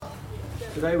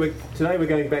Today we're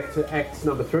going back to Acts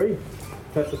number 3,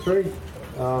 chapter 3.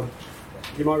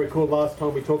 You might recall last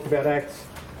time we talked about Acts.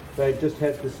 They've just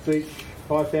had the speech.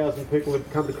 5,000 people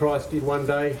have come to Christ in one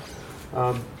day.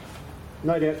 No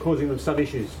doubt causing them some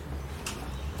issues.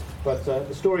 But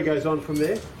the story goes on from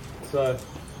there. So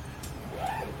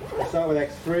we'll start with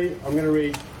Acts 3. I'm going to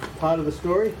read part of the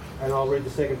story and I'll read the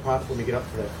second part when we get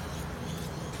up to that.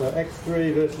 So Acts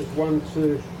 3 verses 1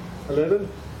 to 11.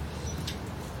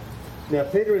 Now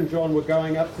Peter and John were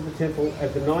going up to the temple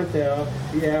at the 9th hour,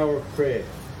 the hour of prayer.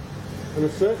 And a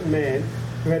certain man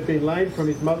who had been lame from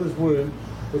his mother's womb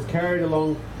was carried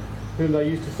along, whom they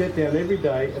used to set down every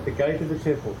day at the gate of the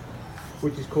temple,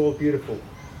 which is called Beautiful,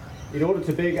 in order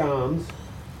to beg alms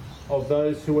of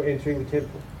those who were entering the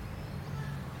temple.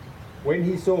 When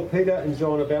he saw Peter and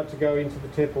John about to go into the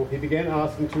temple, he began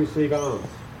asking to receive alms.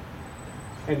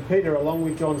 And Peter, along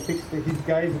with John, fixed his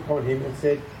gaze upon him and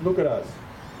said, "Look at us."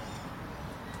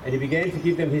 And he began to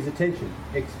give them his attention,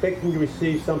 expecting to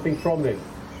receive something from them.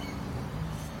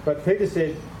 But Peter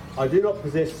said, "I do not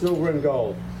possess silver and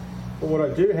gold, but what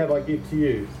I do have I give to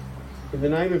you. In the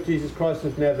name of Jesus Christ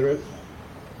of Nazareth,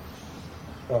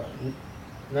 in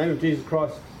the name of Jesus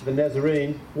Christ the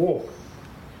Nazarene, walk."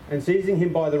 And seizing him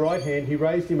by the right hand, he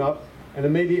raised him up, and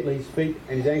immediately his feet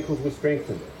and his ankles were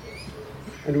strengthened.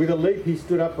 And with a leap he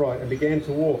stood upright and began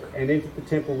to walk and entered the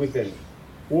temple with them,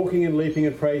 walking and leaping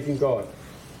and praising God.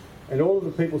 And all of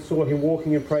the people saw him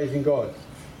walking and praising God.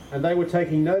 And they were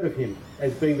taking note of him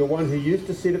as being the one who used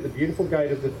to sit at the beautiful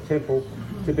gate of the temple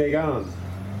to beg alms.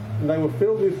 And they were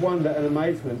filled with wonder and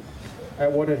amazement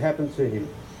at what had happened to him.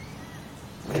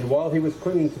 And while he was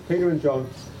clinging to Peter and John,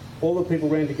 all the people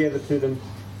ran together to them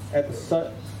at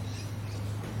the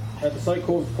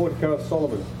so-called portico of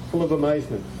Solomon, full of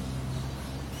amazement.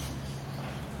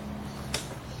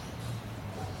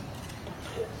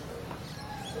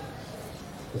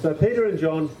 So Peter and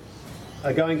John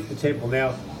are going to the temple.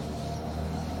 Now,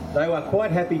 they were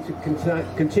quite happy to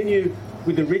continue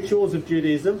with the rituals of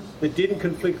Judaism that didn't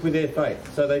conflict with their faith.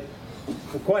 So they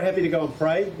were quite happy to go and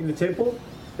pray in the temple.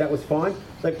 That was fine.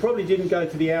 They probably didn't go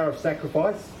to the hour of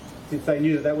sacrifice, since they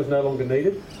knew that that was no longer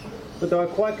needed. But they were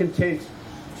quite content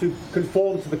to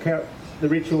conform to the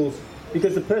rituals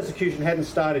because the persecution hadn't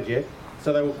started yet.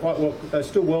 So they were they were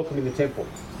still welcome in the temple.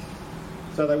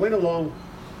 So they went along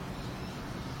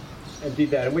and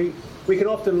did that. And we can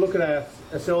often look at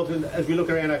ourselves, and as we look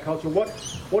around our culture,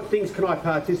 what things can I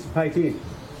participate in?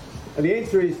 And the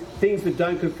answer is things that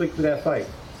don't conflict with our faith.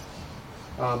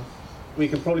 We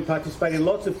can probably participate in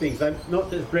lots of things. They're not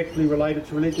directly related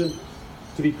to religion.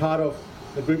 To be part of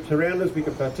the groups around us, we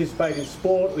can participate in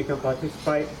sport, we can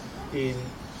participate in,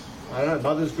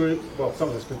 mothers' groups. Well, some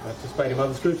of us can participate in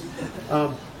mothers' groups.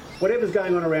 Whatever's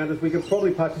going on around us, we can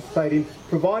probably participate in,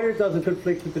 provided it doesn't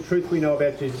conflict with the truth we know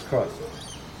about Jesus Christ.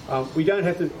 We don't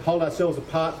have to hold ourselves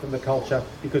apart from the culture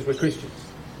because we're Christians.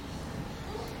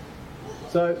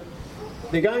 So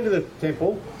they're going to the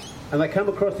temple and they come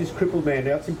across this crippled man.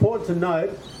 Now it's important to note,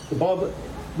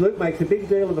 Luke makes a big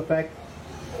deal of the fact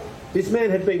this man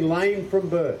had been lame from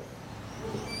birth.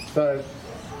 So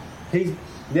he's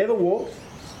never walked.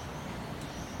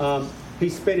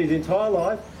 He's spent his entire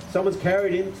life. Someone's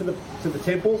carried him to the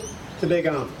temple to beg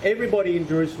alms. Everybody in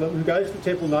Jerusalem who goes to the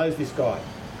temple knows this guy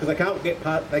because they can't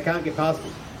get past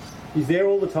him. He's there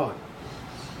all the time.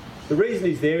 The reason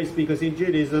he's there is because in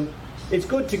Judaism, it's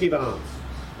good to give alms.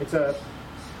 It's a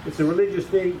religious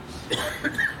thing.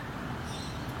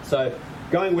 So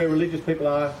going where religious people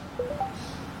are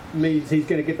means he's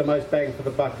going to get the most bang for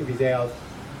the buck of his hours,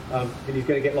 and he's not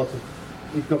going to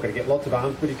get lots of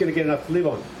alms, but he's going to get enough to live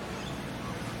on.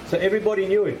 So everybody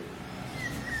knew him.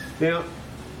 Now,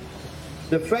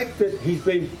 the fact that he's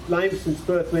been lame since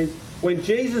birth means when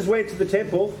Jesus went to the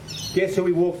temple, guess who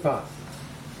he walked past?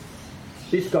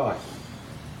 This guy.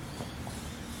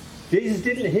 Jesus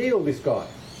didn't heal this guy.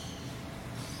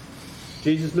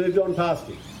 Jesus moved on past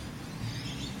him.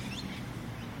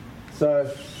 So,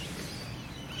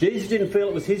 Jesus didn't feel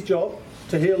it was his job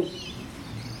to heal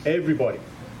everybody.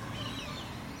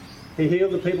 He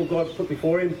healed the people God put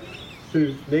before him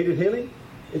who needed healing.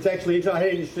 It's actually, I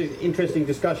had an interesting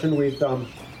discussion with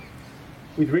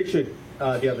Richard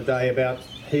the other day about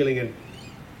healing, and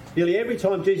nearly every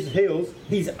time Jesus heals,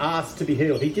 he's asked to be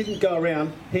healed. He didn't go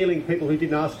around healing people who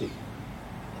didn't ask him.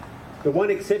 The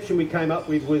one exception we came up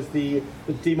with was the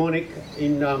demonic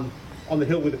on the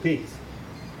hill with the pigs.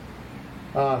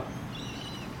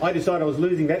 I decided I was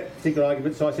losing that particular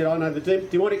argument, so I said, no, the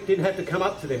demonic didn't have to come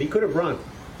up to them. He could have run.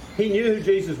 He knew who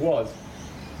Jesus was.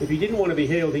 If he didn't want to be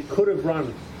healed, he could have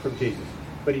run from Jesus,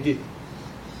 but he didn't.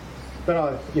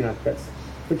 But that's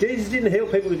But Jesus didn't heal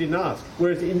people who didn't ask.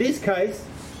 Whereas in this case,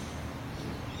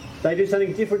 they do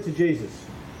something different to Jesus.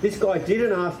 This guy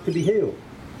didn't ask to be healed.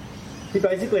 He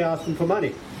basically asked them for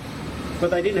money.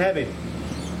 But they didn't have any.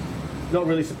 Not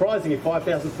really surprising if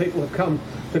 5,000 people have come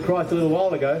to Christ a little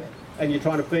while ago and you're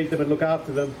trying to feed them and look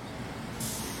after them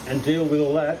and deal with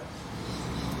all that.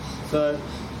 So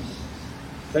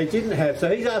they didn't have. So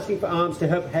he's asking for alms to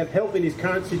have help in his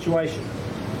current situation.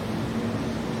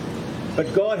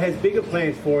 But God has bigger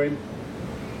plans for him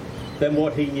than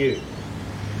what he knew.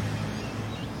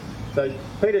 So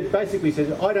Peter basically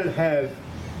says, I don't have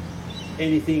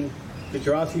anything that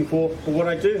you're asking for, but what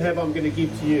I do have I'm going to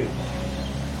give to you.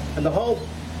 And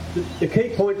the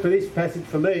key point for this passage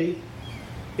for me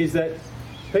is that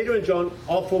Peter and John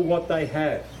offer what they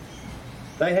have.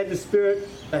 They had the Spirit,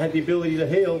 they had the ability to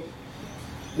heal.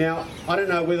 Now, I don't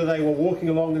know whether they were walking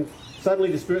along and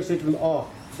suddenly the Spirit said to them, oh,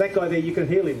 that guy there, you can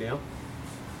heal him now.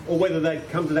 Or whether they'd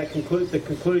come to that the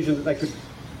conclusion that they could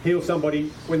heal somebody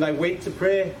when they went to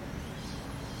prayer.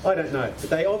 I don't know.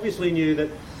 But they obviously knew that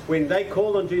when they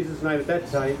called on Jesus' name at that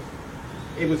time,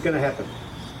 it was going to happen.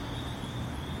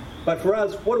 But for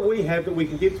us, what do we have that we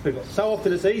can give to people? So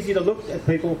often it's easy to look at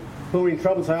people who are in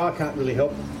trouble and say, I can't really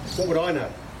help them. What would I know?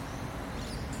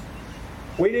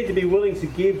 We need to be willing to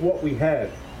give what we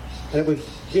have. And it was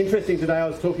interesting today, I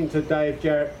was talking to Dave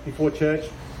Jarrett before church,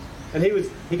 and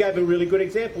he gave a really good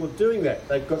example of doing that.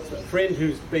 They've got a friend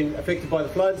who's been affected by the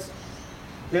floods.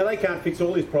 Now they can't fix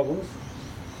all his problems,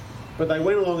 but they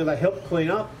went along and they helped clean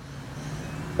up.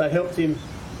 They helped him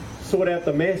sort out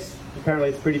the mess. Apparently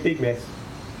it's a pretty big mess.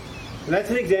 And that's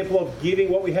an example of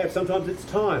giving what we have. Sometimes it's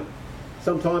time.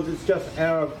 Sometimes it's just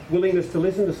our willingness to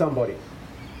listen to somebody.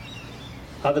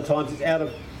 Other times it's out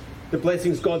of the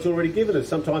blessings God's already given us.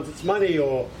 Sometimes it's money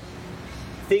or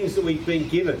things that we've been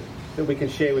given that we can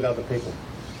share with other people.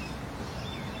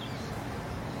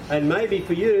 And maybe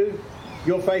for you,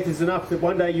 your faith is enough that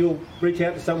one day you'll reach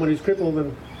out to someone who's crippled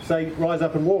and say, rise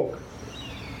up and walk.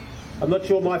 I'm not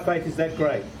sure my faith is that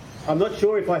great. I'm not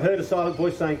sure if I heard a silent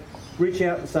voice saying, reach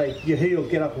out and say, you're healed,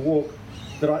 get up and walk,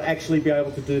 that I'd actually be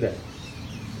able to do that.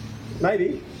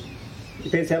 Maybe.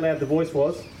 Depends how loud the voice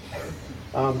was.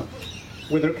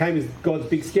 Whether it came as God's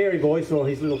big scary voice or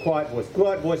his little quiet voice.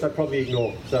 Quiet voice I'd probably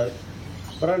ignore.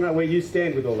 But I don't know where you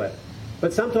stand with all that.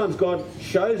 But sometimes God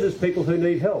shows us people who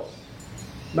need help.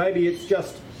 Maybe it's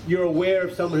just you're aware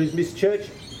of someone who's missed church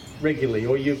regularly,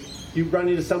 or you run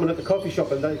into someone at the coffee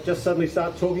shop and they just suddenly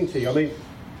start talking to you. I mean,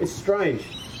 it's strange.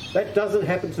 That doesn't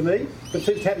happen to me, but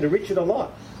seems to happen to Richard a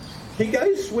lot. He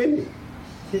goes swimming.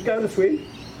 He's going to swim,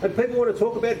 and people want to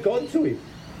talk about God to him.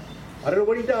 I don't know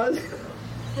what he does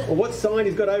or what sign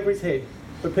he's got over his head,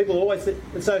 but people always say,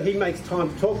 and so he makes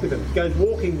time to talk with them. He goes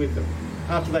walking with them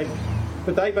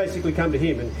but they basically come to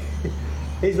him, and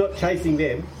he's not chasing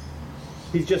them.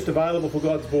 He's just available for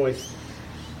God's voice.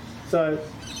 So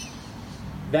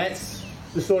that's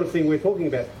the sort of thing we're talking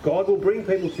about. God will bring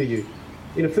people to you.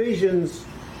 In Ephesians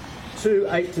 2,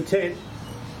 8 to 10.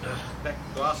 Back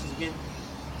to glasses again.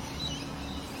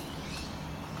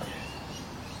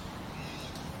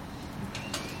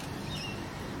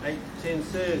 8 to 10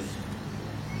 says,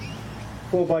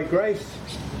 for by grace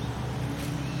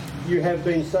you have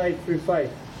been saved through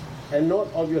faith, and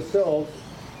not of yourselves,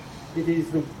 it is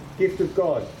the gift of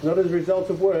God, not as a result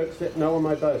of works, that no one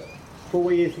may boast. For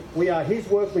we are his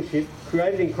workmanship,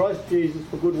 created in Christ Jesus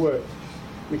for good works,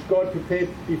 which God prepared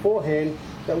beforehand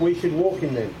that we should walk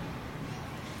in them.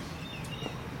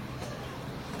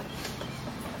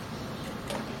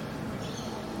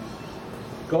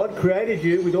 God created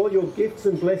you with all your gifts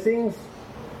and blessings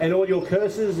and all your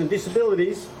curses and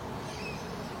disabilities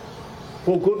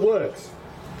for good works.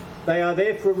 They are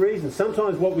there for a reason.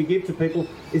 Sometimes what we give to people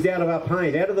is out of our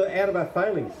pain, out of our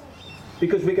failings.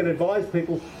 Because we can advise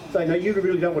people, say, no, you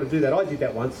really don't want to do that. I did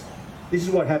that once. This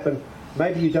is what happened.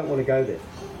 Maybe you don't want to go there.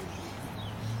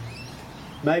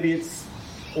 Maybe it's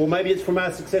from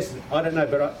our successes. I don't know,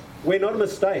 but we're not a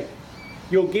mistake.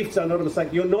 Your gifts are not a mistake.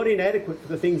 You're not inadequate for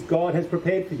the things God has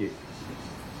prepared for you.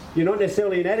 You're not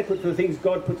necessarily inadequate for the things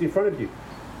God puts in front of you.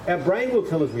 Our brain will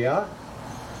tell us we are.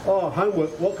 Oh,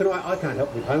 homework. What can I can't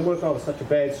help with homework. I was such a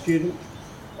bad student.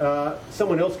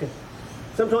 Someone else can.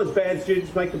 Sometimes bad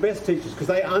students make the best teachers because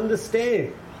they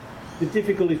understand the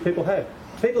difficulties people have.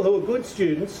 People who are good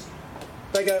students,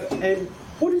 they go, and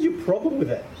what is your problem with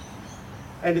that?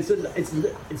 And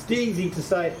it's easy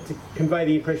to convey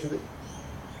the impression that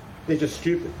they're just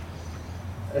stupid.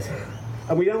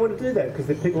 And we don't want to do that because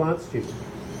the people aren't stupid.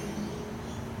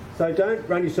 So don't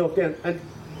run yourself down. And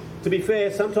to be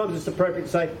fair, sometimes it's appropriate to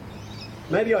say,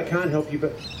 maybe I can't help you,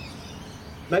 but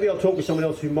maybe I'll talk with someone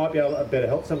else who might be able to better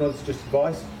help. Sometimes it's just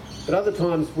advice. But other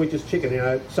times we're just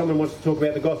chicken. Someone wants to talk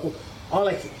about the gospel.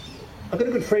 I've got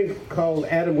a good friend called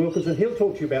Adam Wilkinson. He'll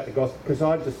talk to you about the gospel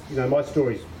because my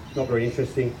story's not very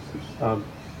interesting.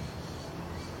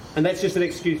 And that's just an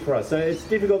excuse for us. So it's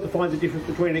difficult to find the difference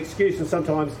between an excuse and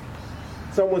sometimes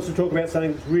someone wants to talk about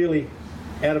something that's really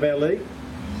out of our league,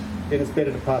 then it's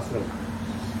better to pass it on.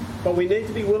 But we need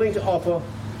to be willing to offer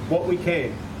what we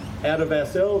can out of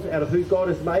ourselves, out of who God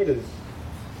has made us,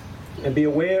 and be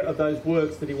aware of those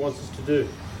works that he wants us to do.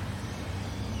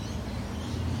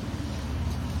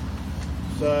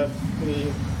 So,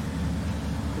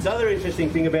 this other interesting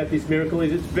thing about this miracle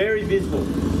is it's very visible.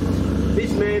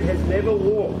 This man has never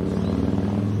walked.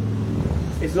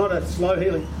 It's not a slow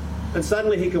healing. And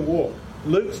suddenly he can walk.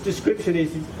 Luke's description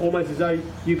is almost as though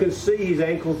you can see his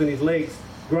ankles and his legs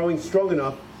growing strong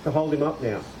enough to hold him up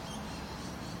now.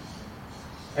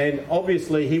 And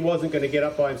obviously he wasn't going to get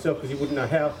up by himself because he wouldn't know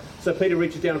how. So Peter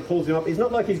reaches down and pulls him up. It's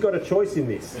not like he's got a choice in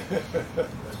this.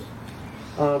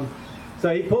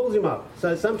 So he pulls him up.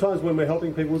 So sometimes when we're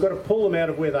helping people, we've got to pull them out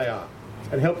of where they are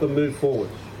and help them move forward.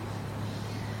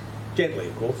 Gently,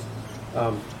 of course.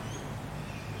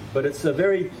 But it's a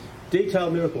very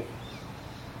detailed miracle.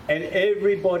 And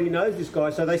everybody knows this guy,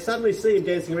 so they suddenly see him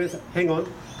dancing around and say, hang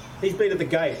on, he's been at the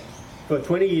gate for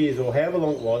 20 years or however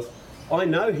long it was. I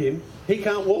know him, he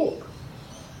can't walk.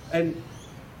 And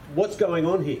what's going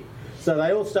on here? So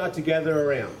they all start to gather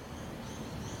around.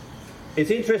 It's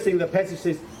interesting, the passage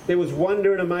says, there was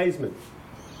wonder and amazement.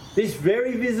 This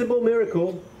very visible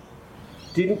miracle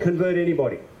didn't convert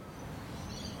anybody.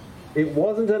 It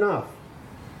wasn't enough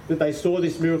that they saw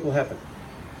this miracle happen.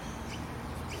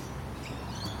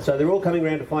 So they're all coming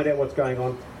around to find out what's going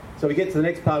on. So we get to the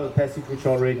next part of the passage, which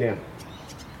I'll read now.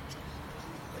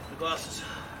 The glasses.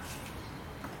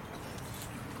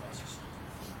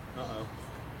 Uh-oh.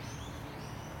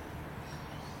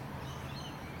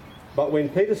 But when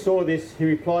Peter saw this, he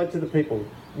replied to the people,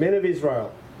 Men of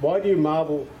Israel, why do you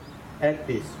marvel at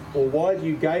this? Or why do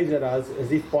you gaze at us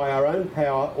as if by our own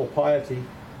power or piety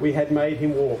we had made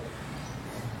him walk?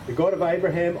 The God of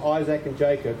Abraham, Isaac and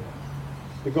Jacob,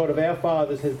 the God of our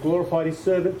fathers, has glorified his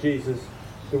servant Jesus,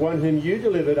 the one whom you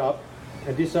delivered up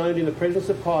and disowned in the presence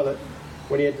of Pilate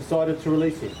when he had decided to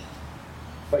release him.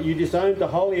 But you disowned the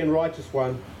holy and righteous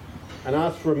one and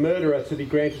asked for a murderer to be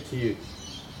granted to you.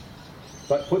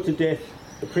 But put to death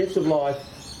the Prince of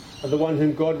Life and the one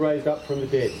whom God raised up from the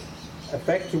dead, a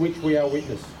fact to which we are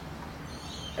witness.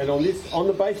 And on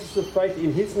the basis of faith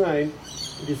in his name,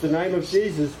 it is the name of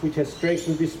Jesus which has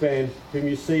strengthened this man, whom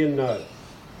you see and know.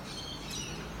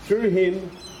 Through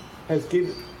him has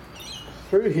given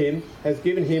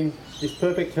him this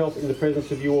perfect help in the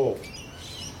presence of you all.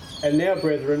 And now,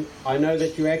 brethren, I know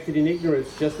that you acted in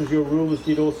ignorance, just as your rulers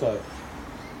did also.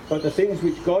 But the things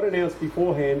which God announced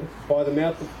beforehand by the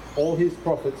mouth of all his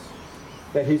prophets,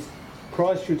 that his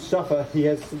Christ should suffer, he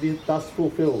has thus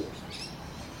fulfilled.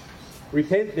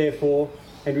 Repent, therefore,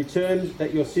 and return,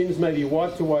 that your sins may be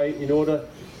wiped away, in order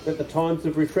that the times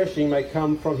of refreshing may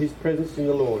come from his presence in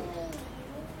the Lord,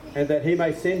 and that he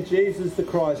may send Jesus the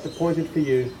Christ appointed for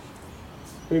you,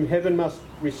 whom heaven must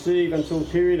receive until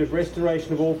the period of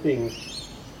restoration of all things,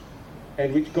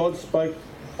 and which God spoke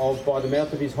of by the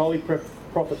mouth of his holy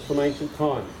prophets from ancient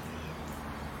times.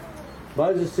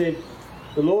 Moses said,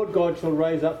 the Lord God shall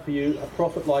raise up for you a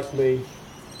prophet like me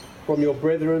from your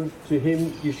brethren. To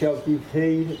him you shall give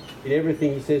heed in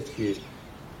everything he says to you.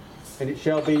 And it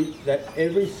shall be that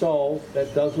every soul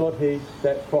that does not heed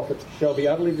that prophet shall be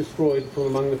utterly destroyed from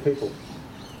among the people.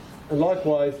 And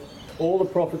likewise, all the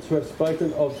prophets who have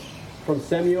spoken of from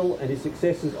Samuel and his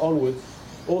successors onwards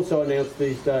also announce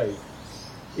these days.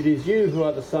 It is you who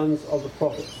are the sons of the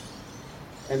prophets,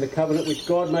 and the covenant which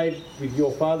God made with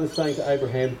your fathers, saying to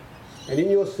Abraham, and in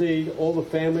your seed all the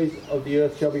families of the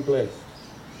earth shall be blessed.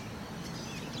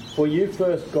 For you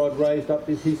first God raised up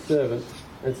his servant,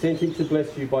 and sent him to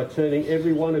bless you by turning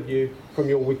every one of you from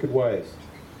your wicked ways.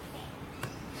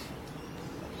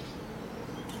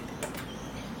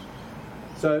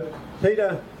 So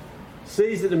Peter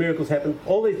sees that the miracles happen,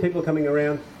 all these people are coming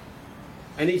around,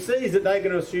 and he sees that they're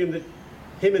going to assume that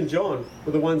him and John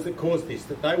were the ones that caused this,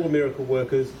 that they were miracle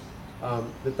workers,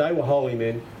 that they were holy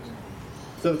men.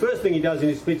 So the first thing he does in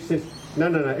his speech says,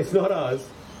 no, it's not us.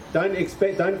 Don't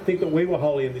think that we were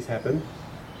holy and this happened.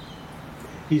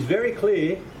 He's very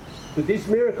clear that this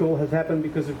miracle has happened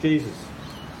because of Jesus.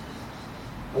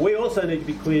 And we also need to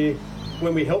be clear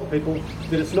when we help people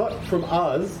that it's not from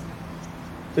us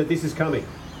that this is coming.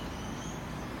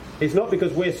 It's not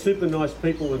because we're super nice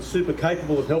people and super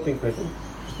capable of helping people.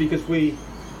 It's because we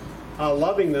are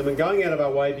loving them and going out of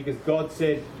our way because God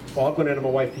said, well, I've gone out of my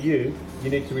way for you, you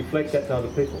need to reflect that to other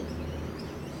people.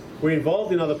 We're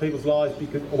involved in other people's lives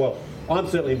because, well, I'm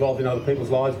certainly involved in other people's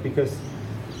lives because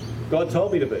God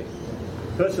told me to be.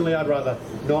 Personally, I'd rather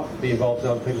not be involved in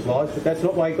other people's lives, but that's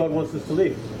not the way God wants us to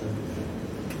live.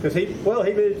 Because he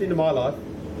moved into my life,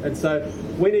 and so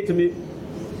we need to move.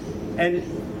 And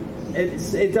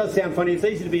it does sound funny. It's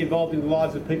easy to be involved in the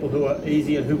lives of people who are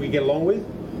easy and who we get along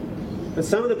with. But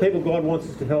some of the people God wants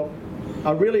us to help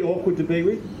are really awkward to be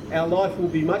with. Our life will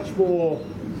be much more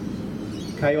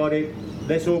chaotic,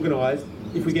 less organised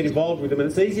if we get involved with them. And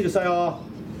it's easy to say, oh,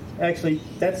 actually,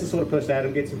 that's the sort of person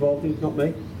Adam gets involved in, not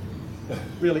me.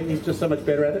 Really, he's just so much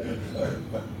better at it.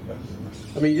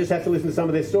 I mean, you just have to listen to some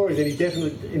of their stories, and he's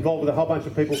definitely involved with a whole bunch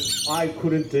of people I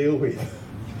couldn't deal with.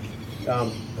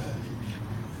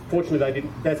 Fortunately, they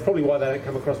didn't. That's probably why they don't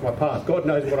come across my path. God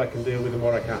knows what I can deal with and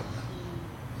what I can't.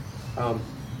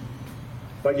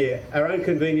 But yeah, our own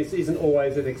convenience isn't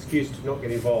always an excuse to not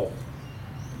get involved.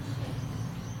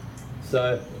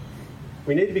 So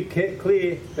we need to be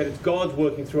clear that it's God's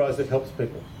working through us that helps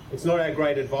people. It's not our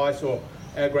great advice or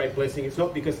our great blessing. It's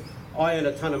not because I earn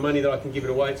a ton of money that I can give it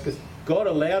away. It's because God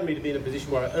allowed me to be in a position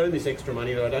where I earn this extra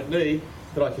money that I don't need,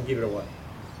 that I can give it away.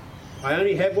 I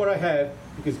only have what I have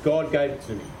because God gave it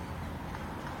to me.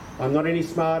 I'm not any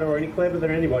smarter or any cleverer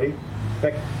than anybody. In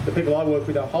fact, the people I work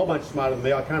with are a whole bunch smarter than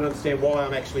me. I can't understand why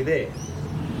I'm actually there.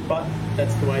 But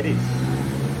that's the way it is.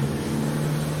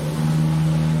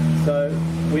 So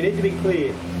we need to be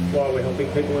clear why we're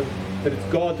helping people and that it's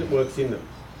God that works in them.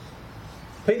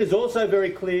 Peter's also very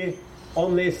clear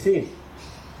on their sin.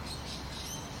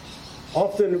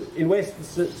 Often in Western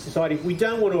society, we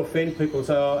don't want to offend people and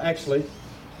say, oh, actually,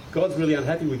 God's really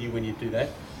unhappy with you when you do that.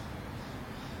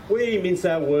 We mince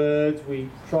our words, we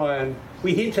try and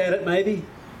we hint at it maybe.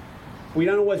 We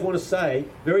don't always want to say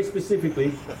very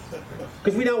specifically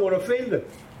because we don't want to offend them.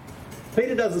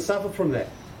 Peter doesn't suffer from that.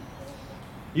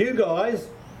 You guys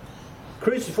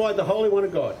crucified the Holy One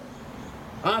of God.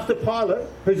 After Pilate,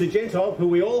 who's a Gentile, who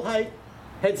we all hate,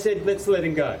 had said, let's let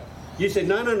him go. You said,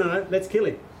 no, let's kill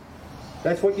him.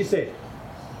 That's what you said.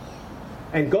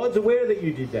 And God's aware that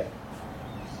you did that.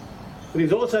 But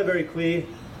he's also very clear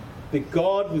that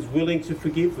God was willing to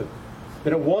forgive them.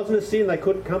 That it wasn't a sin they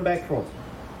couldn't come back from.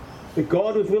 That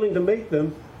God was willing to meet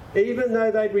them even though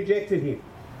they'd rejected him.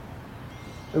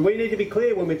 And we need to be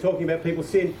clear when we're talking about people's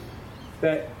sin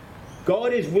that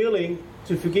God is willing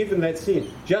to forgive them that sin,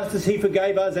 just as he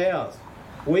forgave us ours.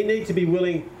 We need to be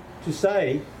willing to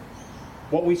say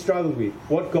what we struggled with,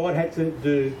 what God had to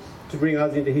do to bring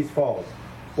us into his fold,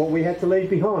 what we had to leave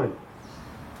behind,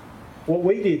 what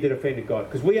we did that offended God,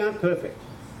 because we aren't perfect.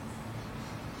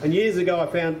 And years ago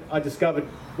I discovered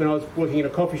when I was working in a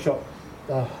coffee shop,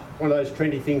 one of those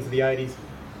trendy things of the 80s,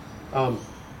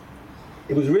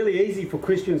 it was really easy for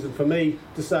Christians and for me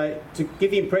to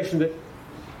give the impression that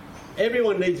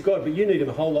everyone needs God, but you need him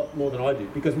a whole lot more than I do,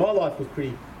 because my life was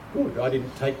pretty good. I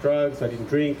didn't take drugs, I didn't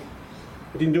drink,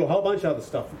 I didn't do a whole bunch of other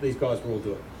stuff that these guys were all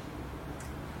doing.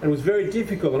 And it was very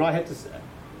difficult, and I had to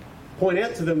point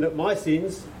out to them that my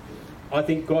sins, I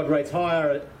think God rates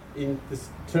higher in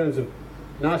terms of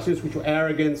narcissism, which were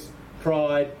arrogance,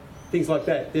 pride, things like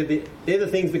that. They're the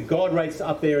things that God rates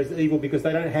up there as evil because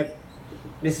they don't have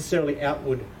necessarily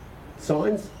outward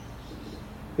signs.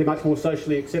 They're much more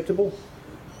socially acceptable.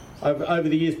 I've over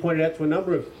the years pointed out to a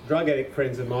number of drug addict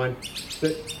friends of mine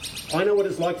that I know what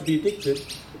it's like to be addicted,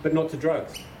 but not to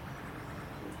drugs.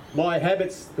 My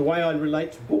habits, the way I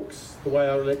relate to books, the way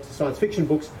I relate to science fiction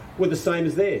books, were the same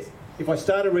as theirs. If I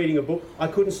started reading a book, I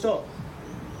couldn't stop.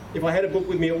 If I had a book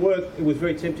with me at work, it was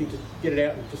very tempting to get it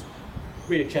out and just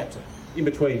read a chapter in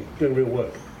between doing real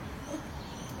work.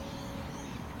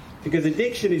 Because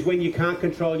addiction is when you can't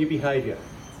control your behaviour.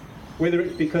 Whether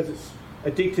it's because it's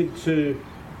addicted to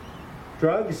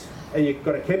drugs and you've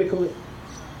got a chemical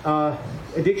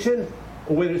addiction,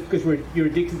 or whether it's because you're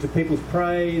addicted to people's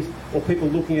praise or people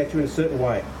looking at you in a certain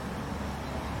way.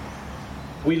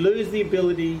 We lose the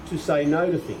ability to say no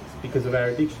to things because of our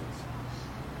addictions.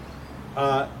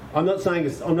 I'm not trying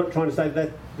to say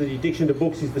that the addiction to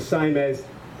books is the same as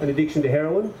an addiction to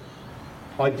heroin.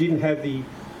 I didn't have the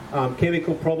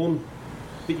chemical problem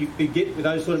that you could get with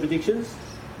those sort of addictions,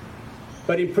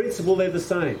 but in principle they're the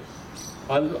same.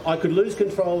 I could lose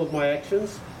control of my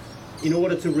actions in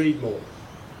order to read more.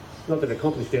 Not that it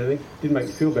accomplished anything, didn't make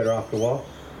me feel better after a while,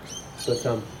 but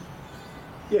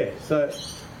yeah, so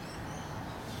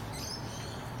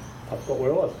I forgot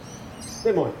where I was.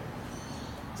 Never mind.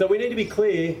 So we need to be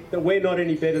clear that we're not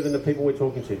any better than the people we're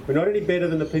talking to. We're not any better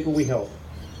than the people we help.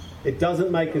 It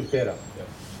doesn't make us better.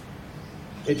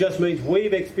 It just means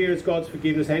we've experienced God's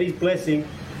forgiveness and His blessing,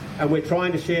 and we're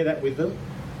trying to share that with them,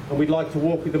 and we'd like to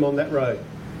walk with them on that road.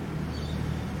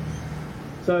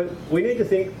 So we need to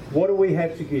think, what do we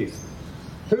have to give?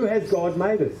 Who has God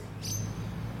made us?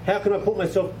 How can I put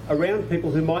myself around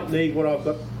people who might need what I've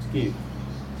got to give?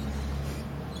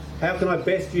 How can I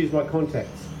best use my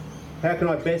contacts? How can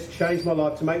I best change my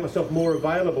life to make myself more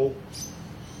available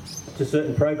to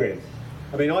certain programs?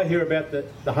 I mean, I hear about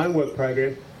the homework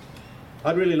program.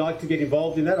 I'd really like to get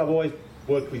involved in that. I've always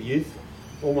worked with youth,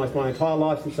 almost my entire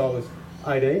life since I was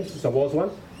 18, since I was one.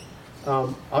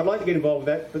 I'd like to get involved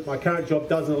with that, but my current job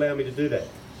doesn't allow me to do that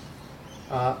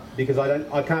because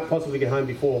I can't possibly get home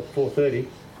before 4:30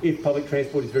 if public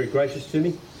transport is very gracious to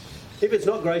me. If it's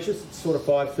not gracious, it's sort of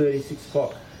 5:30, 6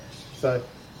 o'clock. So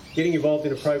getting involved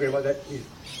in a program like that is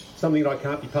something that I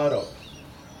can't be part of.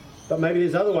 But maybe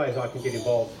there's other ways I can get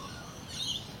involved.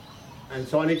 And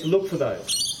so I need to look for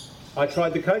those. I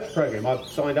tried the coach program. I've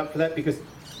signed up for that because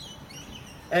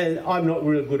I'm not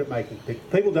really good at making people.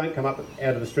 People don't come up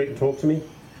out of the street and talk to me.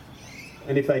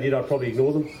 And if they did, I'd probably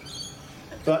ignore them.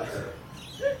 But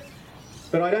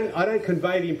I don't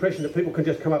convey the impression that people can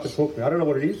just come up and talk to me. I don't know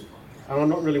what it is, and I'm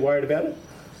not really worried about it.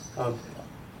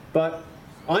 But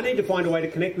I need to find a way to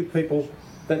connect with people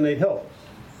that need help.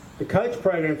 The coach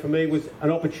program for me was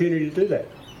an opportunity to do that.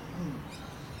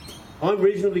 I'm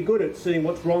reasonably good at seeing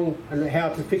what's wrong and how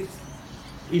to fix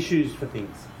issues for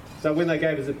things. So when they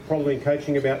gave us a problem in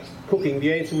coaching about cooking,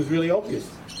 the answer was really obvious.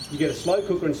 You get a slow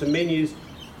cooker and some menus,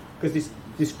 because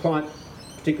this client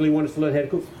particularly wanted us to learn how to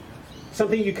cook.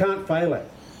 Something you can't fail at.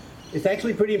 It's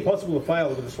actually pretty impossible to fail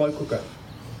with a slow cooker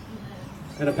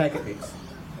and a packet mix.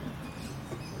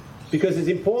 Because it's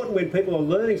important when people are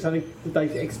learning something that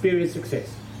they experience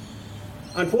success.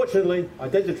 Unfortunately, I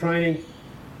did the training,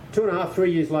 2.5,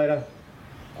 3 years later,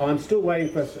 I'm still waiting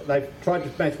for, they've tried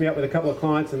to match me up with a couple of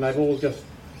clients and they've all just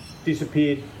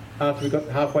disappeared after we got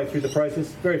halfway through the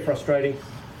process. Very frustrating.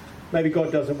 Maybe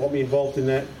God doesn't want me involved in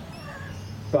that,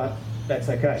 but that's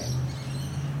okay.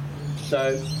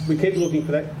 So we keep looking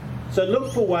for that. So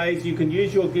look for ways you can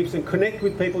use your gifts and connect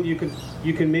with people you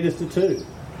can minister to.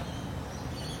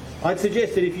 I'd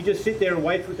suggest that if you just sit there and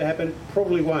wait for it to happen, it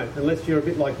probably won't, unless you're a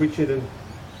bit like Richard and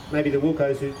maybe the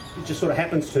Wilcos, who it just sort of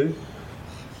happens to.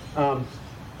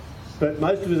 But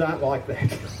most of us aren't like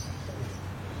that.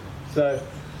 So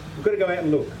we've got to go out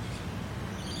and look.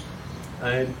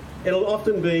 And it'll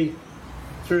often be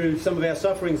through some of our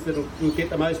sufferings that we'll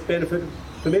get the most benefit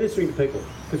for ministering to people,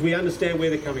 because we understand where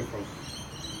they're coming from.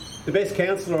 The best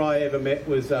counsellor I ever met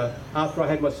was after I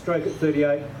had my stroke at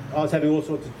 38. I was having all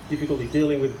sorts of difficulty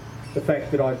dealing with the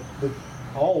fact that I was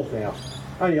old now.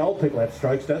 Only old people have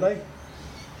strokes, don't they?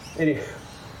 Anyway,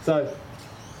 so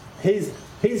his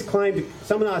claim to...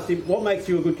 Someone asked him, what makes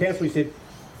you a good counsellor? He said,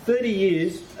 30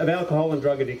 years of alcohol and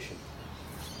drug addiction.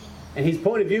 And his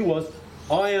point of view was,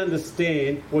 I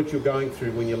understand what you're going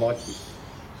through when you're like this.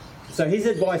 So his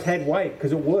advice had weight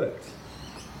because it worked.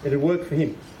 It had worked for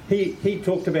him. He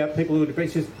talked about people who are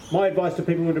depressed. He says, my advice to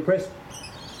people who are depressed,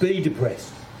 be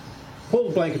depressed. Pull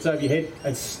the blankets over your head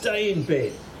and stay in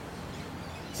bed.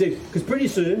 Because pretty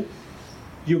soon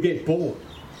you'll get bored.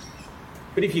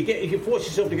 But if you force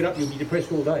yourself to get up, you'll be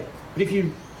depressed all day. But if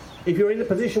you're in the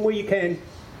position where you can,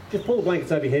 just pull the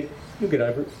blankets over your head, you'll get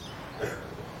over it.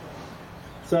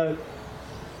 So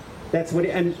that's what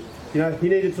he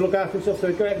needed to look after himself, so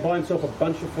he'd go out and buy himself a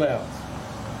bunch of flowers.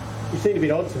 Which seemed a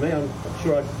bit odd to me. I'm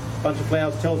sure a bunch of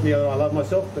flowers tells me that I love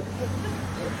myself, but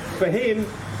for him,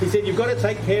 he said, you've got to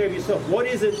take care of yourself. What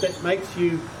is it that makes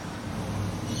you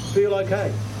feel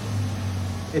okay?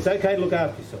 It's okay to look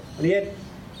after yourself. And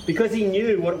because he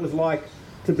knew what it was like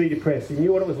to be depressed, he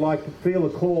knew what it was like to feel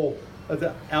the call of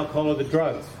the alcohol or the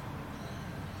drugs.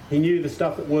 He knew the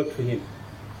stuff that worked for him.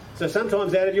 So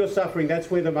sometimes out of your suffering,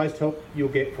 that's where the most help you'll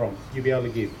get from, you'll be able to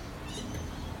give.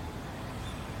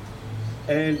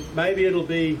 And maybe it'll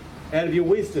be out of your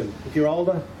wisdom if you're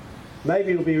older.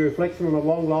 Maybe it'll be a reflection on a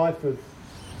long life of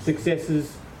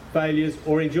successes, failures,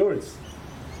 or endurance.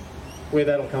 Where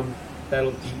that'll come,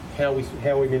 that'll be how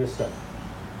we minister.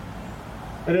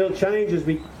 And it'll change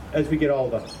as we get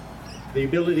older. The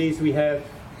abilities we have,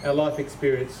 our life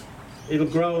experience, it'll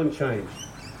grow and change.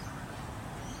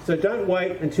 So don't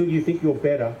wait until you think you're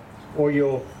better or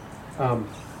you're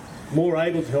more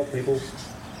able to help people.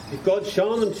 If God's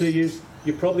shown them to you,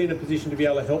 you're probably in a position to be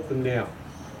able to help them now.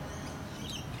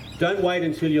 Don't wait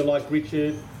until you're like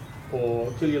Richard or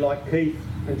until you're like Keith,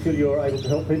 until you're able to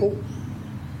help people.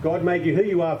 God made you who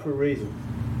you are for a reason,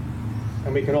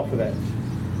 and we can offer that.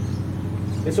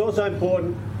 It's also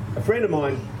important, a friend of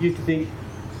mine used to think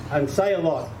and say a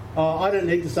lot, I don't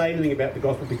need to say anything about the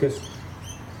gospel because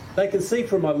They can see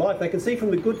from my life, they can see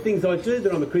from the good things I do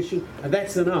that I'm a Christian, and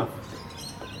that's enough.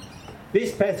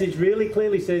 This passage really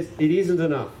clearly says it isn't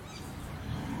enough.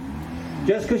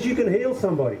 Just because you can heal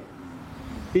somebody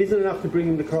isn't enough to bring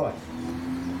them to Christ.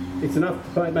 It's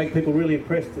enough to make people really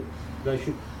impressed that they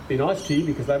should be nice to you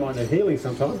because they might need healing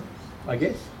sometime, I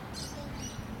guess.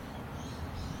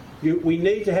 We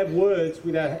need to have words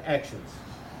with our actions.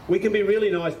 We can be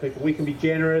really nice people. We can be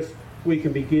generous. We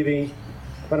can be giving.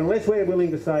 But unless we're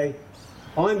willing to say,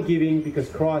 I'm giving because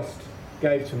Christ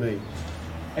gave to me,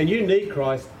 and you need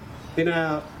Christ, then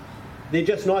they're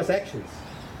just nice actions.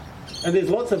 And there's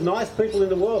lots of nice people in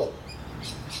the world.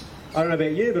 I don't know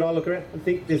about you, but I look around and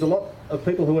think there's a lot of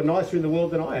people who are nicer in the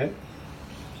world than I am.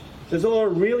 There's a lot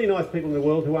of really nice people in the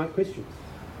world who aren't Christians.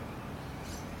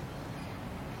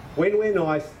 When we're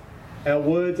nice, our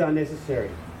words are necessary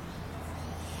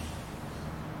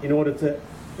in order to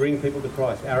bring people to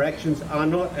Christ. Our actions are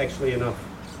not actually enough.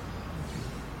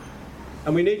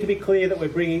 And we need to be clear that we're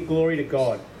bringing glory to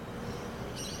God.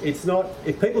 It's not,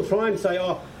 if people try and say,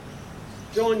 oh,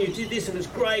 John, you did this and it's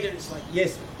great, and it's like,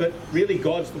 yes, but really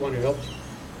God's the one who helped you.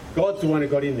 God's the one who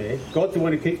got in there. God's the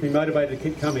one who keeps me motivated to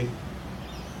keep coming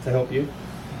to help you.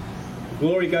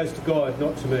 Glory goes to God,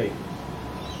 not to me.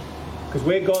 Because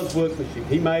we're God's workmanship.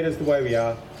 He made us the way we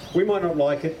are. We might not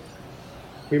like it.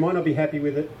 We might not be happy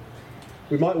with it.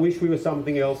 We might wish we were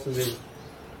something else, and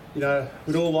then,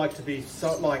 we'd all like to be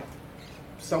like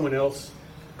someone else.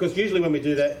 Because usually when we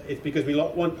do that, it's because we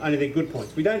want only their good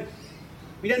points. We don't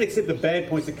accept the bad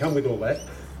points that come with all that.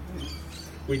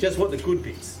 We just want the good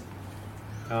bits.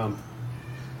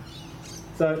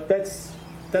 So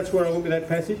that's where I went with that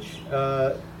passage.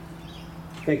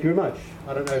 Thank you very much.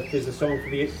 I don't know if there's a song for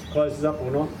the closes up or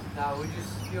not. No,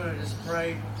 if you want to just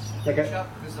pray, okay. Finish up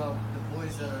because of the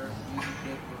boys that are using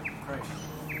dead for Christ.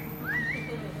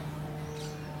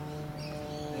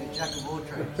 They're jack of all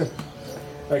trades.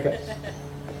 Okay.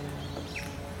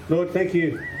 Lord, thank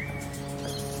you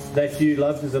that you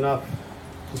loved us enough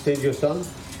to send your Son.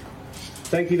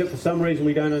 Thank you that for some reason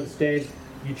we don't understand,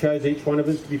 you chose each one of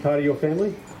us to be part of your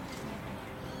family.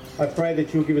 I pray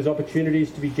that you'll give us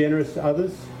opportunities to be generous to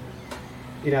others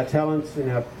in our talents, in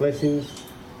our blessings.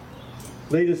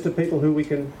 Lead us to people who we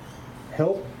can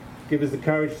help. Give us the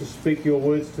courage to speak your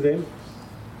words to them.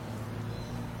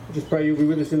 I just pray you'll be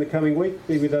with us in the coming week.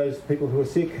 Be with those people who are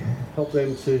sick. Help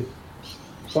them to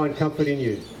find comfort in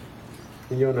you.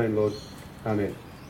 In your name, Lord. Amen.